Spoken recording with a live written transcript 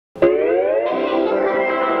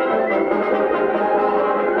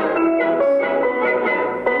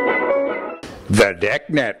The Deck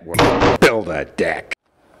Network. Build a deck.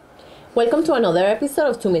 Welcome to another episode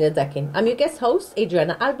of 2 Minute Decking. I'm your guest host,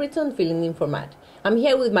 Adriana Albritton, filling in for Matt. I'm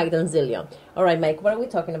here with Mike Danzilio. All right, Mike, what are we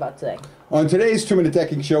talking about today? On today's 2 Minute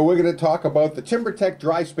Decking show, we're going to talk about the Timbertech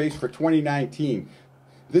DrySpace for 2019.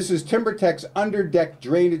 This is Timbertech's under-deck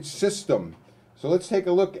drainage system. So let's take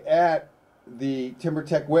a look at the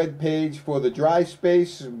Timbertech web page for the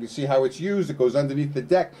DrySpace. You can see how it's used. It goes underneath the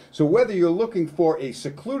deck. So whether you're looking for a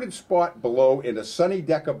secluded spot below and a sunny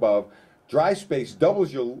deck above, DrySpace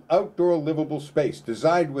doubles your outdoor livable space.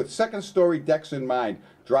 Designed with second-story decks in mind,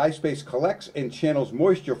 DrySpace collects and channels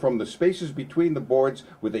moisture from the spaces between the boards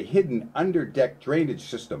with a hidden under-deck drainage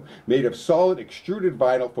system made of solid extruded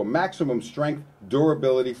vinyl for maximum strength,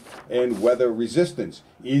 durability, and weather resistance.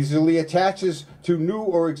 Easily attaches to new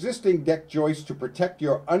or existing deck joists to protect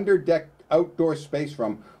your under-deck outdoor space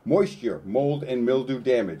from moisture, mold, and mildew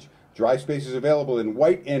damage. DrySpace is available in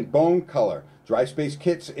white and bone color. DrySpace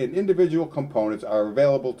kits and individual components are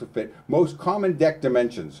available to fit most common deck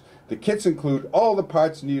dimensions. The kits include all the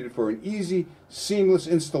parts needed for an easy, seamless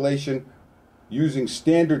installation using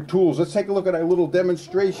standard tools. Let's take a look at our little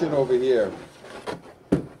demonstration over here.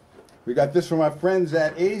 We got this from our friends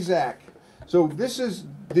at AZAC. So these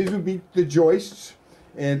would be the joists,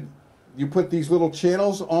 and you put these little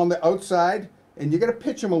channels on the outside, and you got to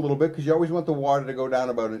pitch them a little bit because you always want the water to go down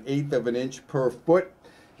about 1/8 of an inch per foot.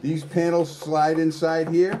 These panels slide inside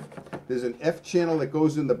here. There's an F channel that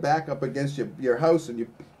goes in the back up against your house, and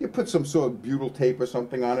you put some sort of butyl tape or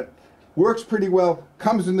something on it. Works pretty well.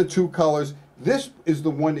 Comes in the two colors. This is the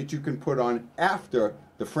one that you can put on after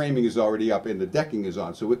the framing is already up and the decking is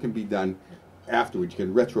on, so it can be done afterwards. You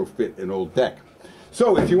can retrofit an old deck.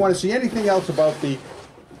 So if you want to see anything else about the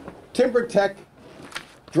Timbertech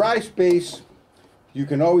DrySpace, you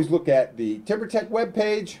can always look at the Timbertech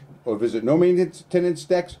webpage or visit No Maintenance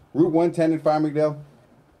Decks, Route 110 in Farmingdale.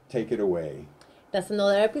 Take it away. That's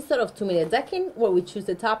another episode of 2 Minute Decking, where we choose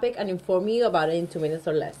a topic and inform you about it in 2 minutes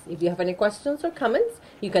or less. If you have any questions or comments,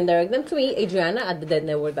 you can direct them to me, Adriana at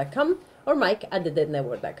thedeadnetwork.com, or Mike at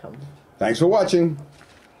thedeadnetwork.com. Thanks for watching.